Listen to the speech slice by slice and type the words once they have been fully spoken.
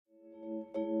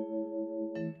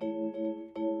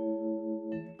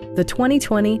the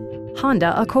 2020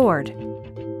 Honda Accord.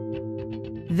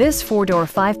 This four-door,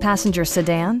 five-passenger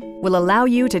sedan will allow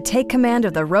you to take command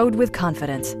of the road with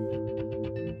confidence.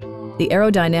 The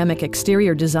aerodynamic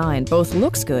exterior design both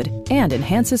looks good and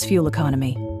enhances fuel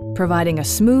economy, providing a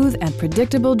smooth and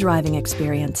predictable driving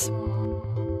experience.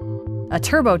 A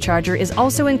turbocharger is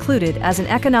also included as an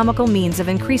economical means of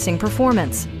increasing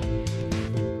performance.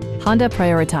 Honda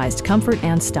prioritized comfort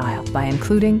and style by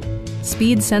including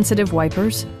speed-sensitive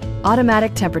wipers,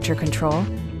 automatic temperature control,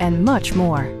 and much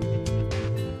more.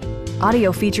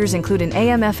 Audio features include an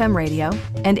AM/FM radio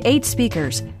and 8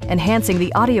 speakers, enhancing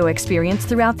the audio experience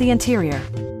throughout the interior.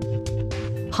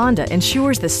 Honda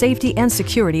ensures the safety and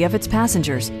security of its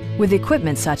passengers with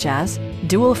equipment such as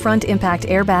dual front impact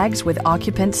airbags with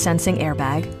occupant sensing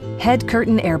airbag, head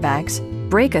curtain airbags,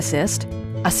 brake assist,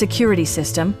 a security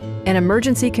system, an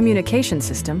emergency communication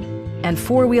system, and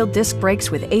four-wheel disc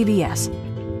brakes with ABS.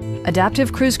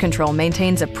 Adaptive Cruise Control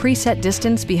maintains a preset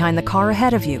distance behind the car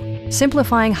ahead of you,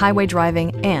 simplifying highway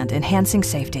driving and enhancing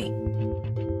safety.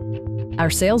 Our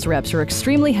sales reps are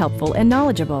extremely helpful and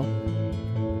knowledgeable.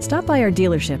 Stop by our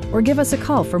dealership or give us a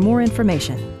call for more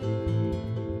information.